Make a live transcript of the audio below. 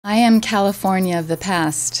I am California of the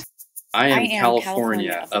past. I am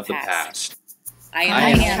California of the past. I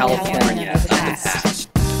am California of the past.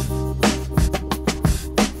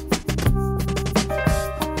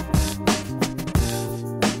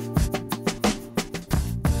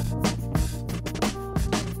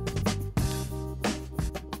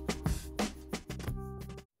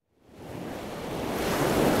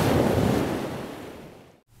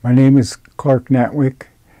 My name is Clark Natwick,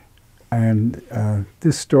 and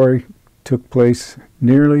this story took place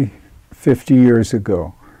nearly 50 years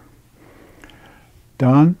ago.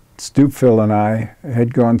 Don Stupeville and I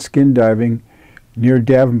had gone skin diving near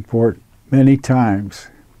Davenport many times.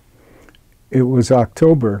 It was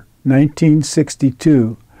October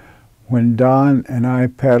 1962 when Don and I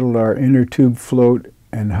paddled our inner tube float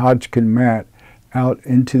and Hodgkin mat out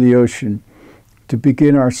into the ocean to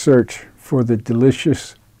begin our search for the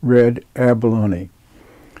delicious red abalone.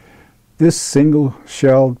 This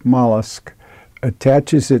single-shelled mollusk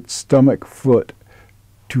attaches its stomach foot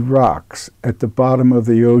to rocks at the bottom of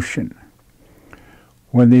the ocean.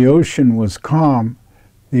 When the ocean was calm,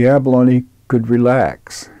 the abalone could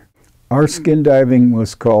relax. Our skin diving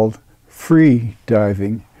was called free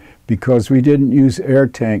diving because we didn't use air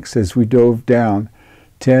tanks as we dove down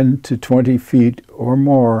 10 to 20 feet or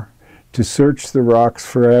more to search the rocks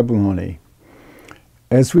for abalone.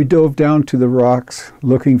 As we dove down to the rocks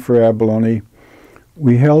looking for abalone,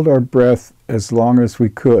 we held our breath as long as we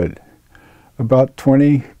could, about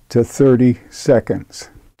 20 to 30 seconds.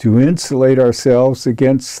 To insulate ourselves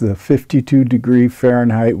against the 52-degree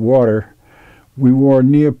Fahrenheit water, we wore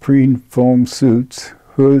neoprene foam suits,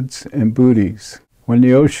 hoods, and booties. When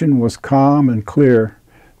the ocean was calm and clear,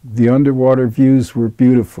 the underwater views were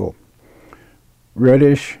beautiful.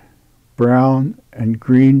 Reddish, brown, and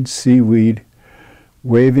green seaweed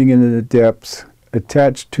waving in the depths,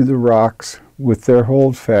 attached to the rocks with their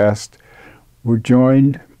holdfast, were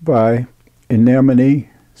joined by anemone,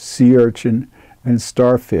 sea urchin, and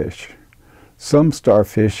starfish. Some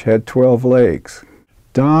starfish had 12 legs.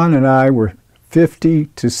 Don and I were 50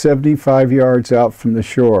 to 75 yards out from the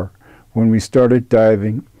shore when we started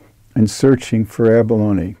diving and searching for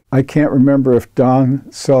abalone. I can't remember if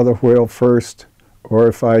Don saw the whale first or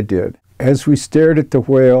if I did. As we stared at the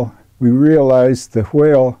whale, we realized the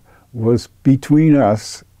whale was between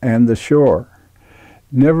us and the shore.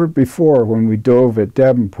 Never before, when we dove at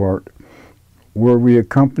Davenport, were we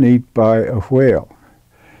accompanied by a whale.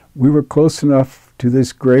 We were close enough to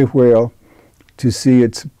this gray whale to see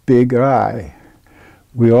its big eye.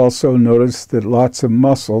 We also noticed that lots of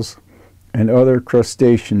mussels and other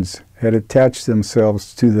crustaceans had attached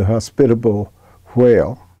themselves to the hospitable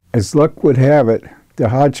whale. As luck would have it, the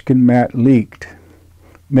Hodgkin mat leaked,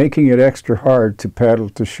 making it extra hard to paddle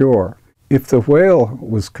to shore. If the whale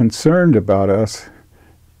was concerned about us,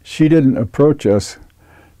 she didn't approach us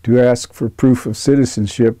to ask for proof of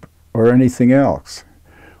citizenship or anything else.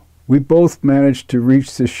 We both managed to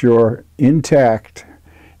reach the shore intact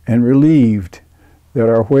and relieved that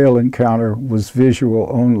our whale encounter was visual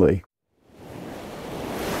only.